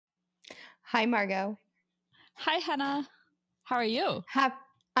Hi, Margot. Hi, Hannah. How are you?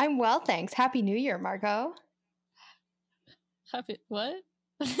 I'm well, thanks. Happy New Year, Margot. Happy what?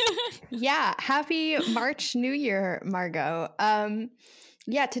 Yeah, happy March New Year, Margot.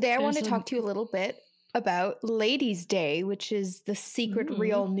 Today I want to talk to you a little bit about Ladies' Day, which is the secret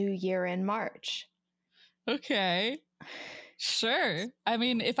real New Year in March. Okay. Sure. I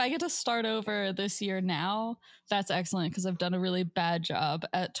mean, if I get to start over this year now, that's excellent because I've done a really bad job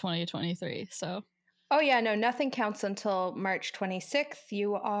at 2023. So. Oh, yeah, no, nothing counts until March 26th.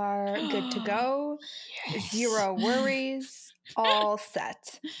 You are good to go. Yes. Zero worries, all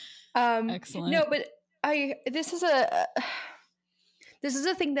set. Excellent. No, but this is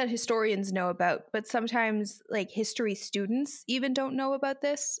a thing that historians know about, but sometimes like history students even don't know about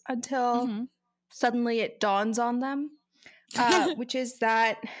this until suddenly it dawns on them, which is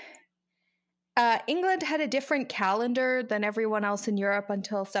that England had a different calendar than everyone else in Europe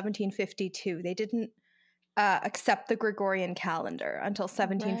until 1752. They didn't accept the Gregorian calendar until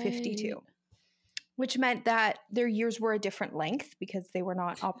 1752. Right. Which meant that their years were a different length because they were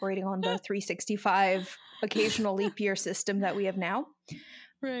not operating on the 365 occasional leap year system that we have now.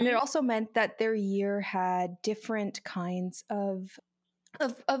 Right. And it also meant that their year had different kinds of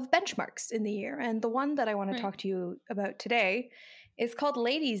benchmarks in the year. And the one that I want to talk to you about today is called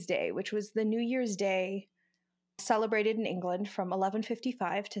Ladies' Day, which was the New Year's Day celebrated in England from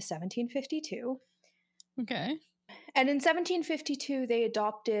 1155 to 1752. Okay. And in 1752, they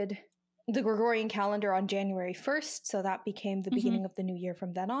adopted the Gregorian calendar on January 1st, so that became the beginning of the new year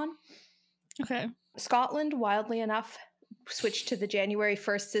from then on. Okay. Scotland, wildly enough, switched to the January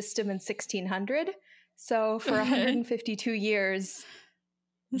 1st system in 1600. So for 152 years,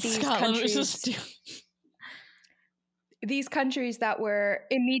 these countries that were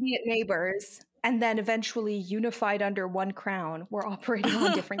immediate neighbors and then eventually unified under one crown were operating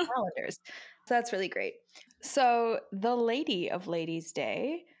on different calendars. So that's really great. So the lady of Ladies'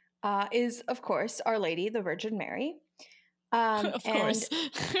 Day is, of course, Our Lady, the Virgin Mary. Of course.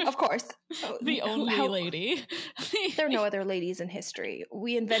 The only lady. There are no other ladies in history.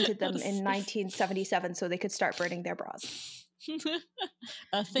 We invented them in 1977 so they could start burning their bras.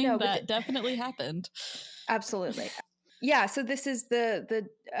 A thing that definitely happened. Absolutely. Yeah, so this is the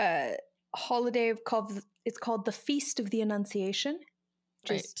holiday it's called the Feast of the Annunciation,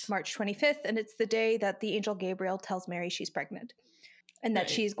 which is March 25th, and it's the day that the angel Gabriel tells Mary she's pregnant and that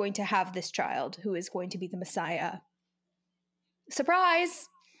she's going to have this child who is going to be the Messiah. Surprise!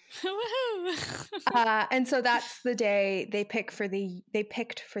 And so that's the day they picked for the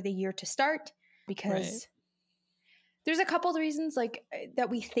year to start because there's a couple of reasons like that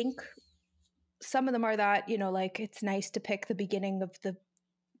we think. Some of them are that, like it's nice to pick the beginning of the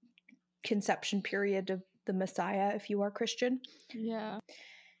conception period of the Messiah if you are Christian. Yeah.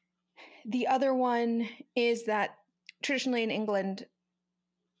 The other one is that traditionally in England,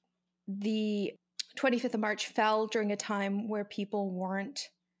 the 25th of March fell during a time where people weren't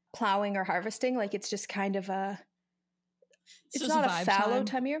plowing or harvesting. Like it's just kind of it's not a fallow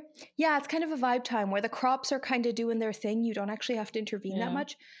time of year. Yeah, it's kind of a vibe time where the crops are kind of doing their thing. You don't actually have to intervene that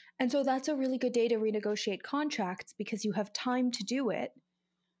much. And so that's a really good day to renegotiate contracts because you have time to do it.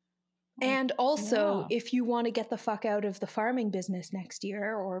 And also, if you want to get the fuck out of the farming business next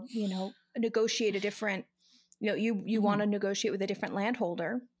year or, negotiate a different, you want to negotiate with a different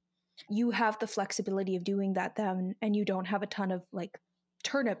landholder, you have the flexibility of doing that then, and you don't have a ton of like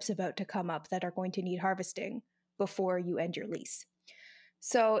turnips about to come up that are going to need harvesting before you end your lease.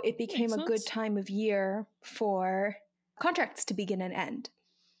 So it became a good time of year for contracts to begin and end.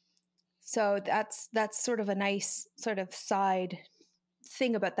 So that's sort of a nice sort of side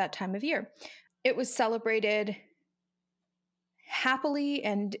thing about that time of year. It was celebrated happily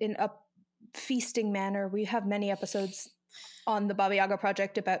and in a feasting manner. We have many episodes on the Baba Yaga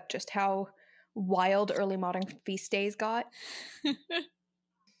Project about just how wild early modern feast days got.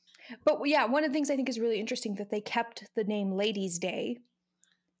 But yeah, one of the things I think is really interesting that they kept the name Ladies' Day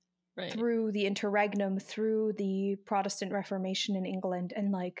through the interregnum, through the Protestant Reformation in England,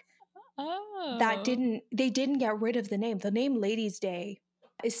 and like they didn't get rid of the name. The name Ladies' Day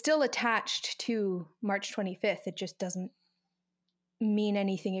is still attached to March 25th. It just doesn't mean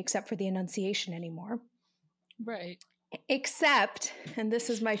anything except for the Annunciation anymore. Right. Except, and this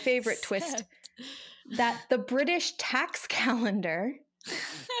is my favorite twist, that the British tax calendar,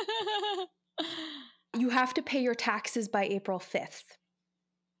 you have to pay your taxes by April 5th,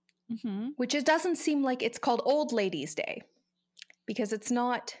 which it doesn't seem like it's called Old Ladies' Day because it's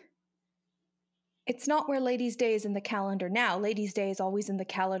not where Ladies' Day is in the calendar now. Ladies' Day is always in the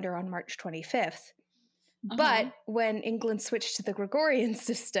calendar on March 25th. But when England switched to the Gregorian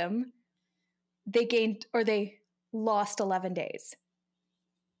system, they lost 11 days.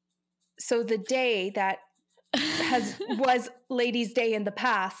 So the day that was Ladies' Day in the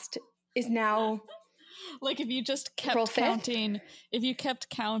past is now like if you just kept counting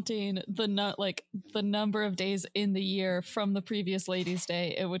the number of days in the year from the previous Ladies'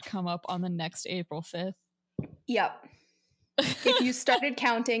 Day, it would come up on the next April 5th. Yep. If you started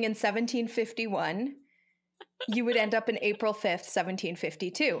counting in 1751, you would end up in April 5th,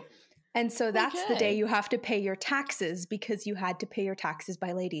 1752. And so that's the day you have to pay your taxes, because you had to pay your taxes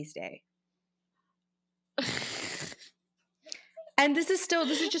by Ladies' Day. And this is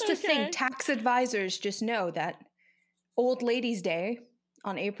just a thing. Tax advisors just know that Old Ladies' Day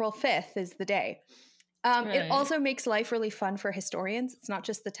on April 5th is the day. It also makes life really fun for historians. It's not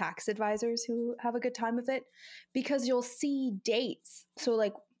just the tax advisors who have a good time with it, because you'll see dates. So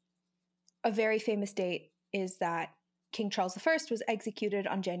like a very famous date is that King Charles I was executed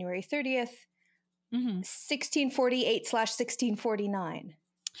on January 30th, 1648/1649.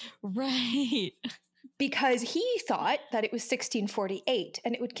 Right. Because he thought that it was 1648,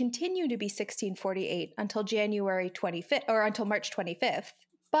 and it would continue to be 1648 until January 25th, or until March 25th.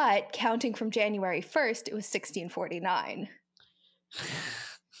 But counting from January 1st, it was 1649.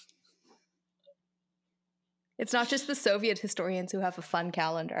 It's not just the Soviet historians who have a fun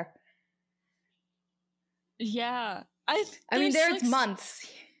calendar. Yeah. I mean, there's months.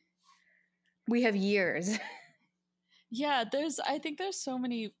 We have years. Yeah, I think there's so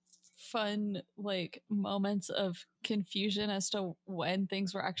many fun like moments of confusion as to when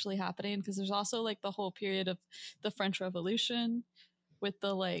things were actually happening, because there's also like the whole period of the French Revolution with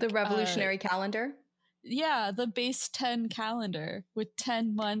the revolutionary calendar. Yeah, the base 10 calendar with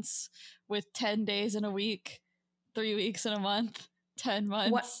 10 months, with 10 days in a week, 3 weeks in a month, 10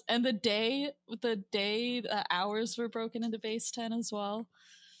 months. What? And the hours were broken into base 10 as well.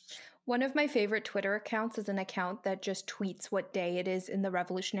 One of my favorite Twitter accounts is an account that just tweets what day it is in the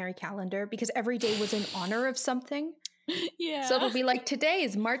revolutionary calendar, because every day was in honor of something. Yeah. So it'll be like, today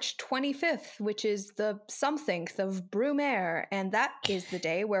is March 25th, which is the somethingth of Brumaire, and that is the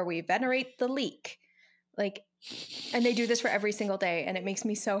day where we venerate the leek. Like, and they do this for every single day, and it makes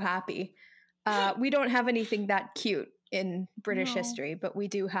me so happy. We don't have anything that cute in British history, but we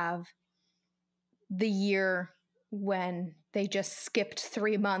do have the year when they just skipped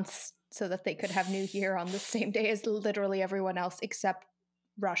 3 months so that they could have New Year on the same day as literally everyone else except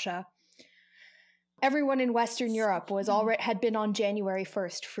Russia. Everyone in Western Europe had been on January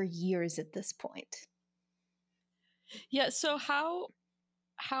 1st for years at this point. Yeah, so how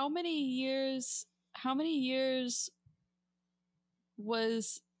many years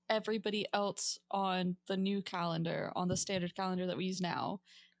was everybody else on the new calendar, on the standard calendar that we use now?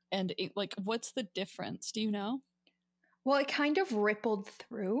 And what's the difference? Do you know? Well, it kind of rippled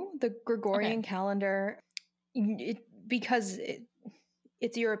through the Gregorian calendar because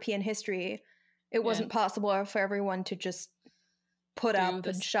it's European history. It wasn't possible for everyone to just put up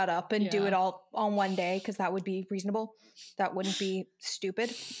and shut up and do it all on one day, because that would be reasonable. That wouldn't be stupid.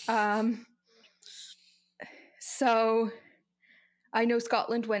 So I know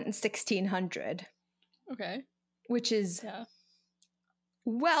Scotland went in 1600. Okay. Which is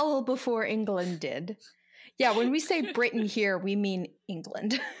well before England did. Yeah, when we say Britain here, we mean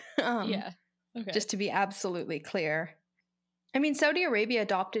England. Okay. Just to be absolutely clear. I mean, Saudi Arabia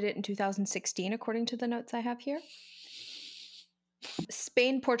adopted it in 2016, according to the notes I have here.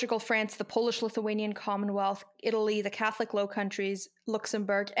 Spain, Portugal, France, the Polish-Lithuanian Commonwealth, Italy, the Catholic Low Countries,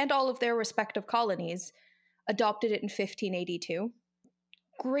 Luxembourg, and all of their respective colonies adopted it in 1582.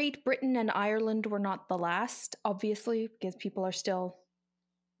 Great Britain and Ireland were not the last, obviously, because people are still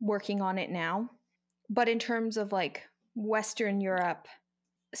working on it now. But in terms of like Western Europe,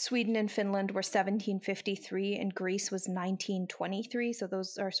 Sweden and Finland were 1753 and Greece was 1923. So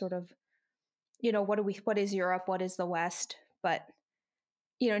those are sort of, what is Europe? What is the West? But,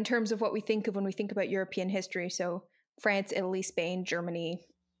 in terms of what we think of when we think about European history, so France, Italy, Spain, Germany,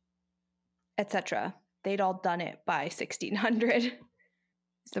 etc., they'd all done it by 1600. Is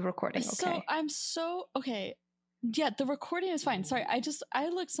the recording okay? Okay. Yeah, the recording is fine. Sorry, I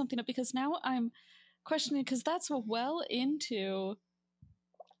looked something up because now I'm questioning, because that's well into...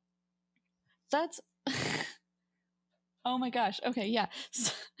 Oh my gosh. Okay, yeah.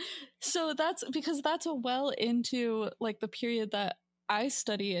 So that's because that's well into like the period that I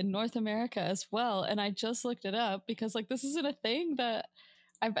study in North America as well. And I just looked it up because like this isn't a thing that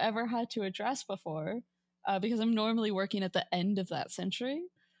I've ever had to address before, because I'm normally working at the end of that century,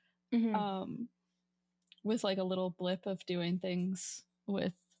 with like a little blip of doing things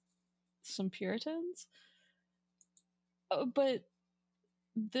with some Puritans. But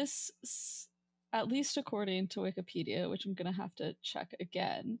this at least according to Wikipedia, which I'm going to have to check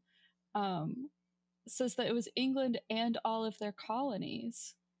again, says that it was England and all of their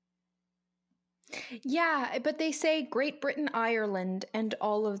colonies. Yeah, but they say Great Britain, Ireland, and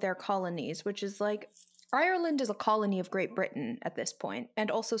all of their colonies, which is like, Ireland is a colony of Great Britain at this point,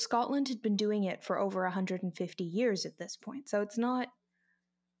 and also Scotland had been doing it for over 150 years at this point. So it's not.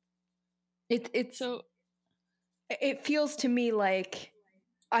 It feels to me like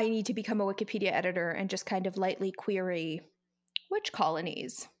I need to become a Wikipedia editor and just kind of lightly query which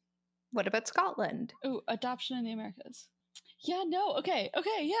colonies. What about Scotland? Oh, adoption in the Americas. Yeah, no, okay,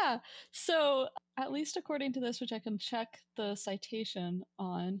 yeah. So, at least according to this, which I can check the citation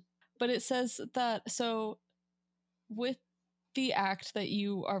on, but it says that, so with the act that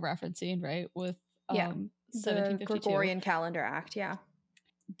you are referencing, right, with the Gregorian Calendar Act, yeah.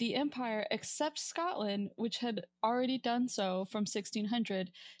 The Empire, except Scotland, which had already done so from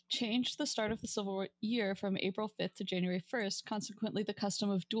 1600, changed the start of the civil year from April 5th to January 1st. Consequently, the custom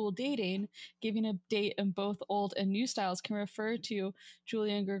of dual dating, giving a date in both old and new styles, can refer to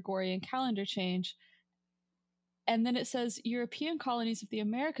Julian Gregorian calendar change. And then it says European colonies of the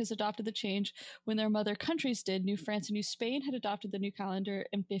Americas adopted the change when their mother countries did. New France and New Spain had adopted the new calendar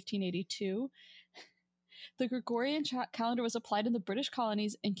in 1582. The Gregorian calendar was applied in the British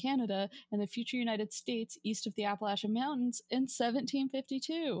colonies in Canada and the future United States east of the Appalachian Mountains in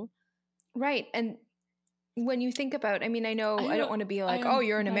 1752. Right. And when you think about, I mean, I know I don't want to be like, oh,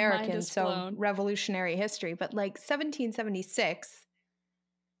 you're an American, so revolutionary history, but like 1776,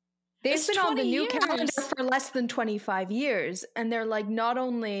 they've been on the new calendar for less than 25 years. And they're like, not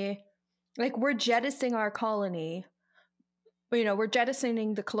only, like, we're jettisoning our colony, you know, we're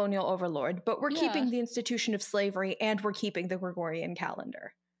jettisoning the colonial overlord, but we're keeping the institution of slavery and we're keeping the Gregorian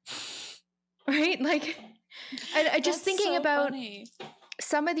calendar. Right? Like, I just thinking about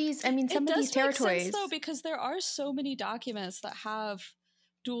some of these, I mean, some of these territories. Make sense, though, because there are so many documents that have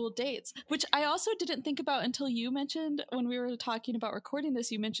dual dates, which I also didn't think about until you mentioned, when we were talking about recording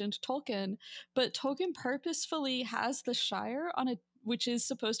this, you mentioned Tolkien, but Tolkien purposefully has the Shire on which is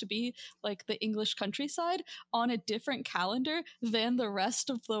supposed to be like the English countryside, on a different calendar than the rest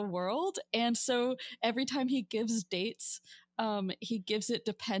of the world. And so every time he gives dates, he gives it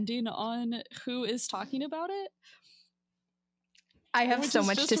depending on who is talking about it. I have so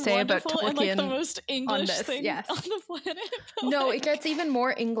much to say about Tolkien and like the most English thing on the planet. No, it gets even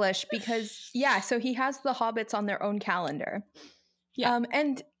more English because, so he has the hobbits on their own calendar. Yeah.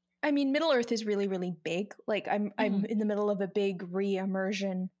 And I mean, Middle Earth is really, really big. Like I'm in the middle of a big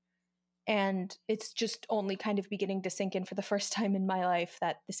re-immersion, and it's just only kind of beginning to sink in for the first time in my life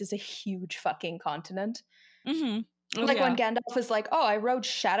that this is a huge fucking continent. Mm-hmm. Like when Gandalf is like, oh, I rode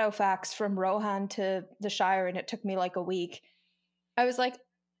Shadowfax from Rohan to the Shire and it took me like a week. I was like,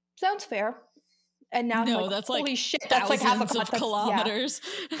 sounds fair. And now I'm like, that's holy like shit, that's like half a kilometers.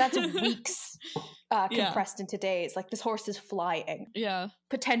 That's weeks compressed into days. Like, this horse is flying. Yeah.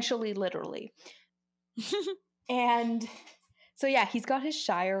 Potentially, literally. And so, he's got his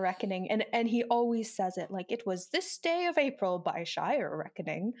Shire reckoning. And he always says it like, it was this day of April by Shire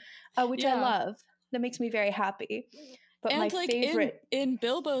reckoning, which I love. That makes me very happy. But and my like favorite in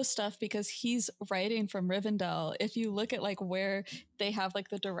Bilbo stuff, because he's writing from Rivendell, if you look at like where they have like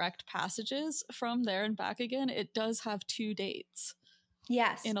the direct passages from there and back again, it does have 2 dates.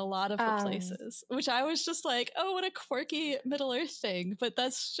 Yes. In a lot of the places, which I was just like, oh, what a quirky Middle Earth thing. But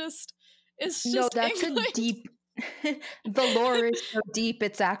that's just, it's just. No, that's English. A deep, the lore is so deep,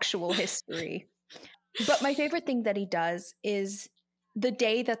 it's actual history. But my favorite thing that he does is the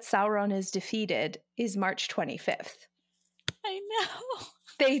day that Sauron is defeated is March 25th. I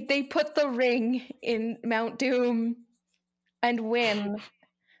know. They put the ring in Mount Doom and win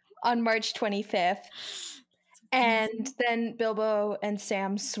on March 25th. And then Bilbo and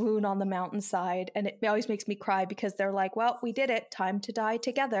Sam swoon on the mountainside. And it always makes me cry because they're like, well, we did it. Time to die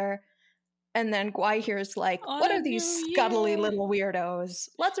together. And then Gwaihir's like, what are these scuttly little weirdos?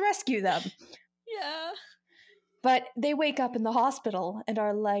 Let's rescue them. Yeah. But they wake up in the hospital and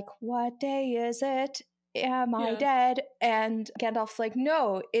are like, what day is it? Am I dead? And Gandalf's like,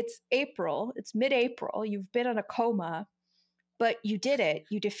 no, it's April. It's mid-April. You've been in a coma, but you did it.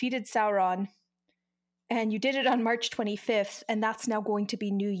 You defeated Sauron, and you did it on March 25th, and that's now going to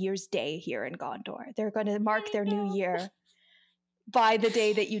be New Year's Day here in Gondor. They're going to mark their new year by the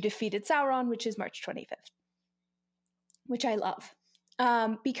day that you defeated Sauron, which is March 25th, which I love.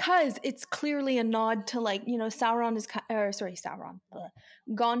 Because it's clearly a nod to, like, you know, Gondor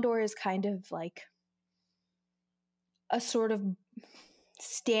is kind of like a sort of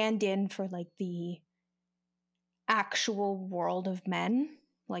stand-in for like the actual world of men.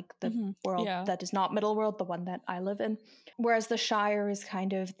 like the world that is not Middle-world, the one that I live in. Whereas the Shire is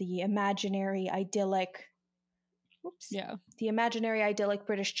kind of the imaginary, idyllic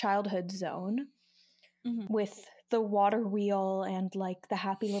British childhood zone with the water wheel and like the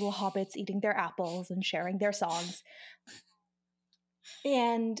happy little hobbits eating their apples and sharing their songs.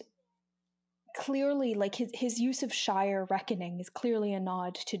 And clearly, like his use of Shire reckoning is clearly a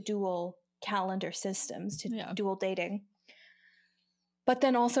nod to dual calendar systems, to dual dating. But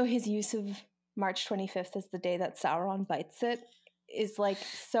then also his use of March 25th as the day that Sauron bites it is like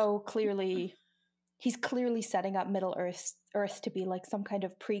so clearly, he's clearly setting up Middle Earth to be like some kind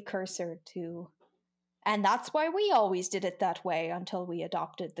of precursor to, and that's why we always did it that way until we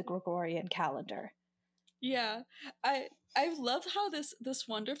adopted the Gregorian calendar. Yeah, I love how this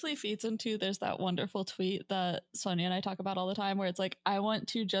wonderfully feeds into, there's that wonderful tweet that Sonia and I talk about all the time where it's like, I want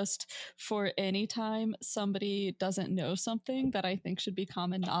to just, for any time somebody doesn't know something that I think should be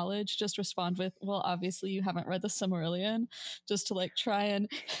common knowledge, just respond with, well, obviously you haven't read the Silmarillion, just to like try and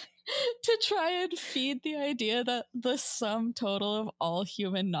feed the idea that the sum total of all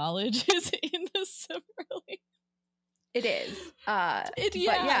human knowledge is in the Silmarillion. It is.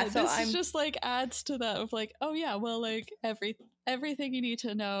 So this just like adds to that of like, oh yeah, well, like everything you need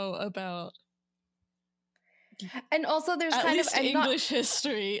to know about. And also there's at kind least of English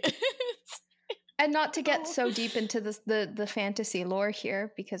history. And not to get so deep into this, the fantasy lore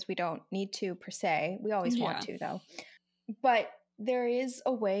here, because we don't need to per se. We always want to though. But there is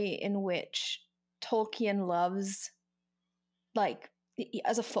a way in which Tolkien loves, like,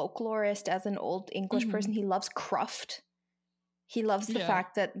 as a folklorist, as an old English person, he loves cruft. He loves the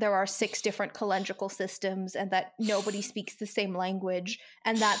fact that there are 6 different calendrical systems and that nobody speaks the same language,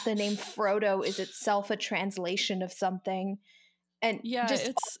 and that the name Frodo is itself a translation of something. And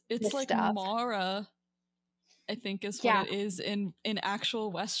it's like stuff. Mara, I think, is what it is in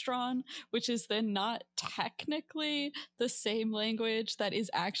actual Westron, which is then not technically the same language that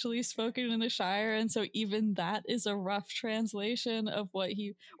is actually spoken in the Shire, and so even that is a rough translation of what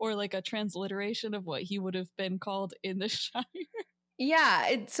he, or like a transliteration of what he would have been called in the Shire.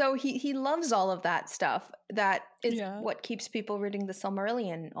 Yeah, so he loves all of that stuff. That is what keeps people reading the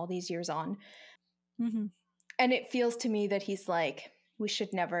Silmarillion all these years on. And it feels to me that he's like, we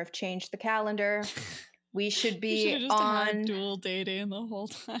should never have changed the calendar. We should be just on had dual dating the whole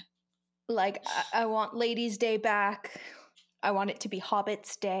time. Like, I want Ladies' Day back. I want it to be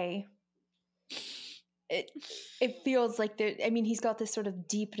Hobbits' Day. It feels like there. I mean, he's got this sort of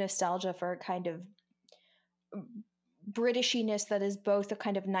deep nostalgia for a kind of Britishiness that is both a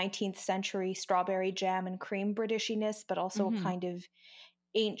kind of 19th century strawberry jam and cream Britishiness, but also a kind of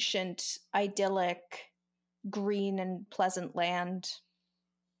ancient, idyllic, green and pleasant land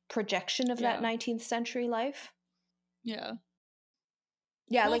projection of that 19th century life. Yeah,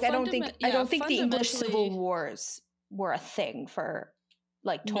 well, like I don't think the English Civil Wars were a thing for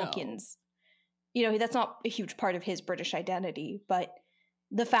like Tolkien's. You know, that's not a huge part of his British identity, but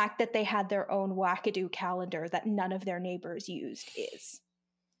the fact that they had their own wackadoo calendar that none of their neighbors used is.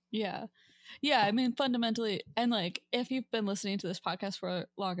 Yeah, I mean, fundamentally, and like, if you've been listening to this podcast for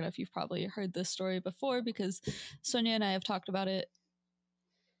long enough, you've probably heard this story before, because Sonia and I have talked about it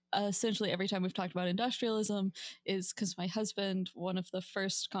essentially every time we've talked about industrialism, is because my husband, one of the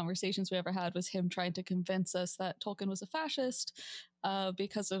first conversations we ever had was him trying to convince us that Tolkien was a fascist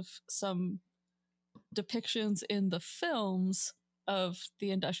because of some depictions in the films of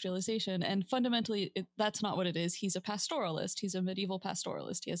the industrialization. And fundamentally, that's not what it is. He's a pastoralist. He's a medieval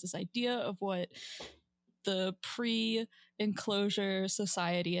pastoralist. He has this idea of what the pre-enclosure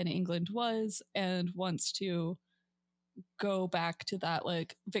society in England was, and wants to go back to that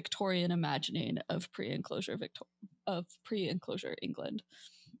like Victorian imagining of pre-enclosure England.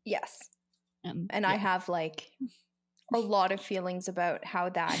 Yes. And I have like a lot of feelings about how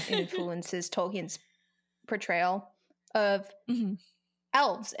that influences Tolkien's portrayal of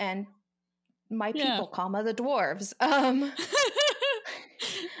elves and my people, the dwarves. And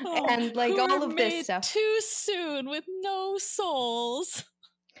like all of this stuff. Too soon with no souls.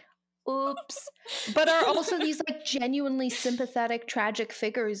 Oops. But are also these like genuinely sympathetic, tragic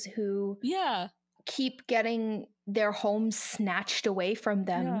figures who keep getting their homes snatched away from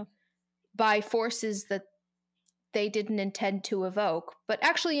them by forces that they didn't intend to evoke, but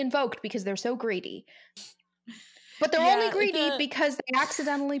actually invoked because they're so greedy. But they're only greedy because they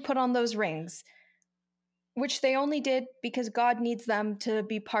accidentally put on those rings, which they only did because God needs them to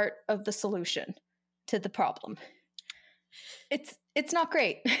be part of the solution to the problem. It's not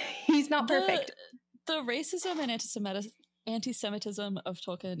great. He's not perfect. The racism and anti-Semitism of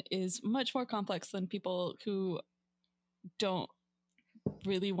Tolkien is much more complex than people who don't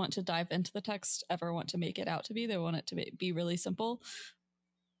really want to dive into the text ever want to make it out to be. They want it to be really simple.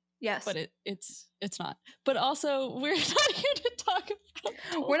 Yes. But it's not. But also, we're not here to talk about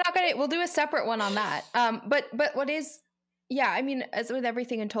Tolkien. We're not going to, we'll do a separate one on that. But what is, yeah, I mean, as with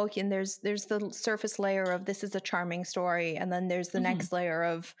everything in Tolkien, there's the surface layer of this is a charming story. And then there's the next layer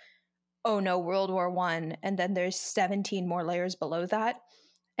of, oh no, World War I. And then there's 17 more layers below that.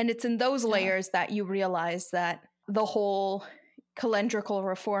 And it's in those layers that you realize that the whole calendrical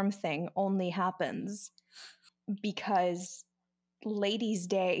reform thing only happens because Ladies'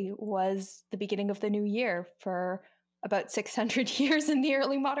 Day was the beginning of the new year for about 600 years in the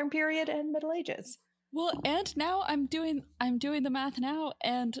early modern period and Middle Ages. Well, and now I'm doing the math now,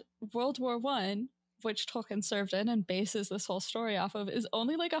 and World War I, which Tolkien served in and bases this whole story off of, is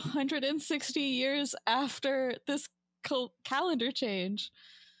only like 160 years after this calendar change.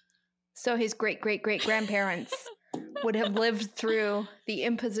 So his great-great-great-grandparents would have lived through the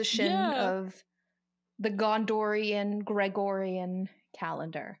imposition of the Gondorian, Gregorian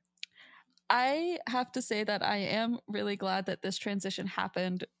calendar. I have to say that I am really glad that this transition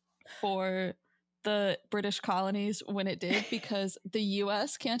happened for the British colonies when it did, because the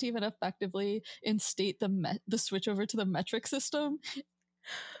US can't even effectively instate the switch over to the metric system.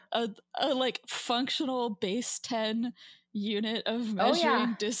 A like functional base 10 unit of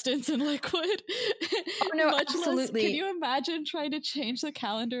measuring distance in liquid. Oh, no, absolutely. Can you imagine trying to change the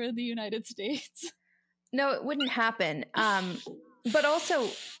calendar in the United States? No, it wouldn't happen. But also,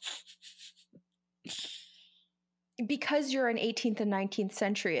 because you're an 18th and 19th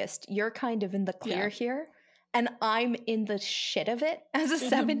centuryist, you're kind of in the clear here. And I'm in the shit of it as a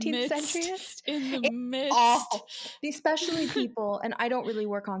 17th centuryist. In the midst. Awful. Especially people, and I don't really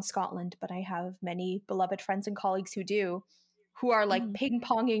work on Scotland, but I have many beloved friends and colleagues who do, who are like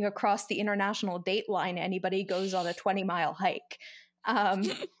ping-ponging across the international date line. Anybody goes on a 20-mile hike.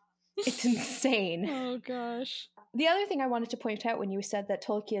 It's insane. Oh, gosh. The other thing I wanted to point out when you said that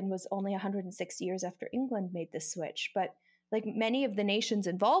Tolkien was only 160 years after England made this switch, but like many of the nations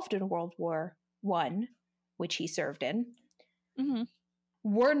involved in World War I, which he served in,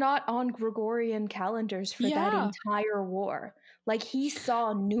 were not on Gregorian calendars for that entire war. Like he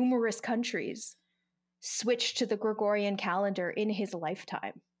saw numerous countries switch to the Gregorian calendar in his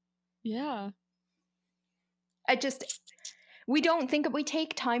lifetime. Yeah. We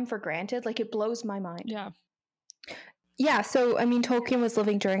take time for granted. Like it blows my mind. Yeah. Yeah, so I mean, Tolkien was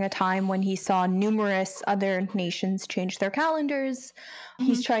living during a time when he saw numerous other nations change their calendars.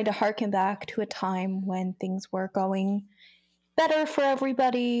 He's trying to harken back to a time when things were going better for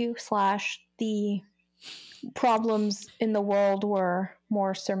everybody, / the problems in the world were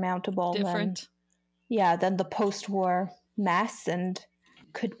more surmountable than the post-war mess and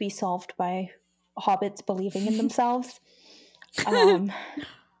could be solved by hobbits believing in themselves.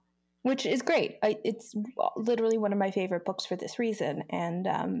 Which is great. It's literally one of my favorite books for this reason. And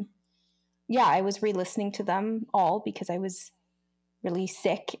I was re-listening to them all because I was really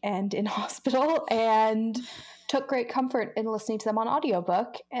sick and in hospital and took great comfort in listening to them on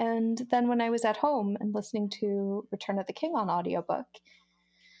audiobook. And then when I was at home and listening to Return of the King on audiobook,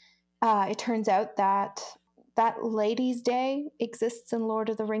 it turns out that Ladies' Day exists in Lord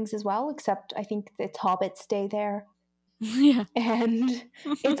of the Rings as well, except I think it's Hobbits' Day there. Yeah. And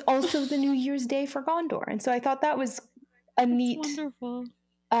it's also the New Year's Day for Gondor. And so I thought that was a neat wonderful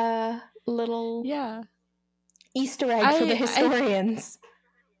little Easter egg for the historians.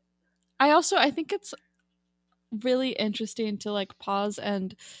 I think it's really interesting to like pause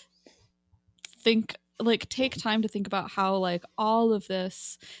and think, like take time to think about how like all of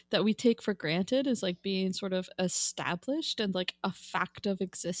this that we take for granted is like being sort of established and like a fact of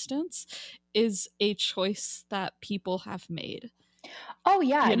existence is a choice that people have made. Oh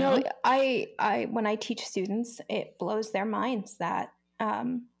yeah, you know? I when I teach students, it blows their minds that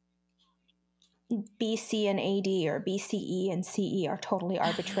BC and AD or BCE and CE are totally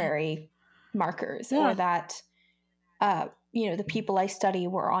arbitrary markers, or that the people I study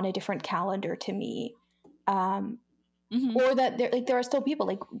were on a different calendar to me. Or that there are still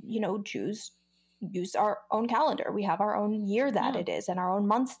people Jews use our own calendar. We have our own year that it is and our own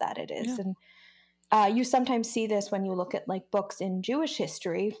months that it is. And you sometimes see this when you look at like books in Jewish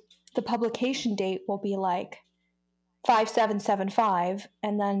history. The publication date will be like 5775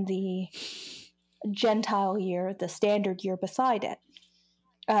 and then the Gentile year, the standard year beside it.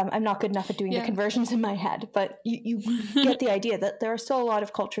 I'm not good enough at doing the conversions in my head, but you get the idea that there are still a lot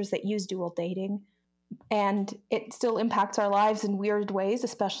of cultures that use dual dating. And it still impacts our lives in weird ways,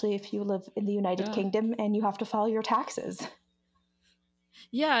 especially if you live in the United Kingdom and you have to file your taxes.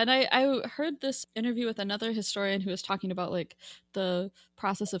 Yeah, and I heard this interview with another historian who was talking about like the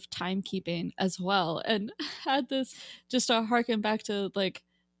process of timekeeping as well, and had this just to harken back to like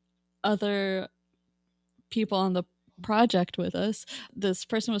other people on the project with us. This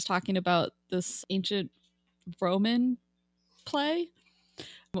person was talking about this ancient Roman play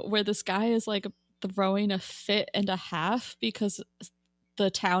where this guy is like throwing a fit and a half because the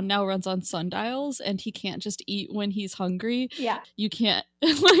town now runs on sundials and he can't just eat when he's hungry. Yeah. You can't,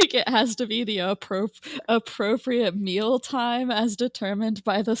 like, it has to be the appropriate meal time as determined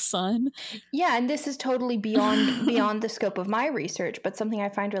by the sun. Yeah, and this is totally beyond the scope of my research, but something I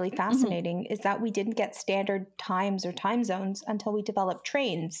find really fascinating is that we didn't get standard times or time zones until we developed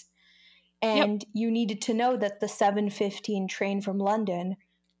trains. And you needed to know that the 7:15 train from London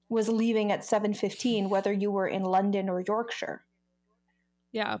was leaving at 7:15 whether you were in London or Yorkshire.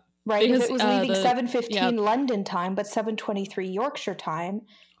 Yeah. Right? Because, if it was leaving 7:15 London time, but 7:23 Yorkshire time,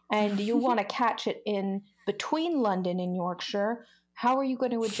 and you want to catch it in between London and Yorkshire, how are you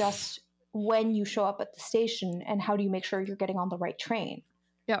going to adjust when you show up at the station, and how do you make sure you're getting on the right train?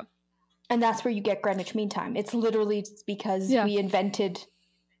 Yeah. And that's where you get Greenwich Mean Time. It's literally because we invented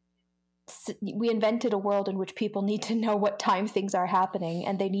a world in which people need to know what time things are happening,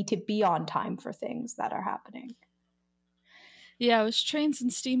 and they need to be on time for things that are happening. Yeah, it was trains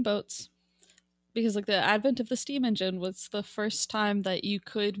and steamboats. Because like the advent of the steam engine was the first time that you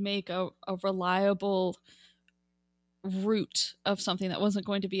could make a reliable route of something that wasn't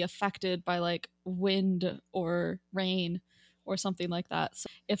going to be affected by like wind or rain or something like that. So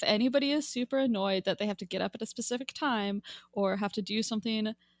if anybody is super annoyed that they have to get up at a specific time or have to do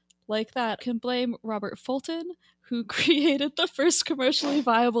something like that, can blame Robert Fulton, who created the first commercially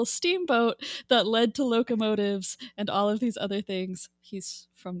viable steamboat that led to locomotives and all of these other things. He's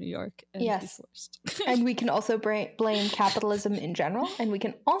from New York, and he's forced. And we can also blame capitalism in general, and we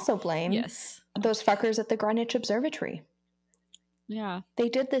can also blame those fuckers at the Greenwich Observatory. Yeah. They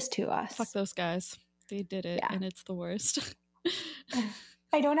did this to us. Fuck those guys. They did it, and it's the worst.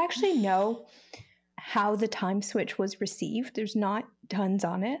 I don't actually know how the time switch was received. There's not tons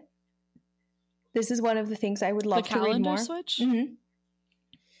on it. This is one of the things I would love to read more. The calendar switch? Mm-hmm.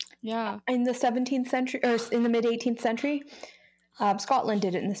 Yeah. In the 17th century, or in the mid-18th century. Scotland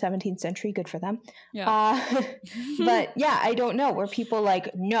did it in the 17th century. Good for them. Yeah. But yeah, I don't know. Were people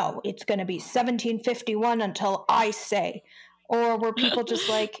like, no, it's going to be 1751 until I say? Or were people just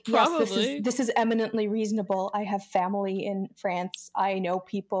like, yes, this is eminently reasonable. I have family in France. I know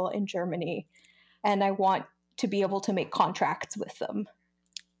people in Germany. And I want to be able to make contracts with them.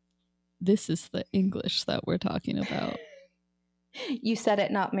 This is the English that we're talking about. You said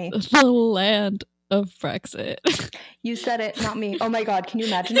it, not me. The land of Brexit. You said it, not me. Oh my God, can you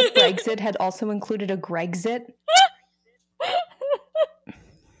imagine if Brexit had also included a Grexit?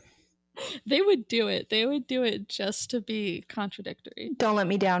 They would do it. They would do it just to be contradictory. Don't let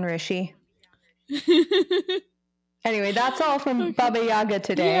me down, Rishi. Anyway, that's all from Baba Yaga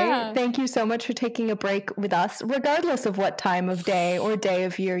today. Yeah. Thank you so much for taking a break with us, regardless of what time of day or day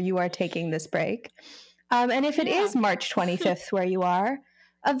of year you are taking this break. And if it is March 25th where you are,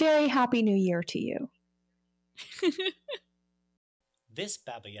 a very happy new year to you. This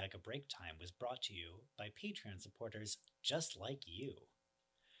Baba Yaga Break Time was brought to you by Patreon supporters just like you.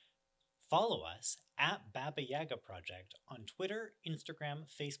 Follow us at Baba Yaga Project on Twitter, Instagram,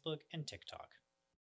 Facebook, and TikTok.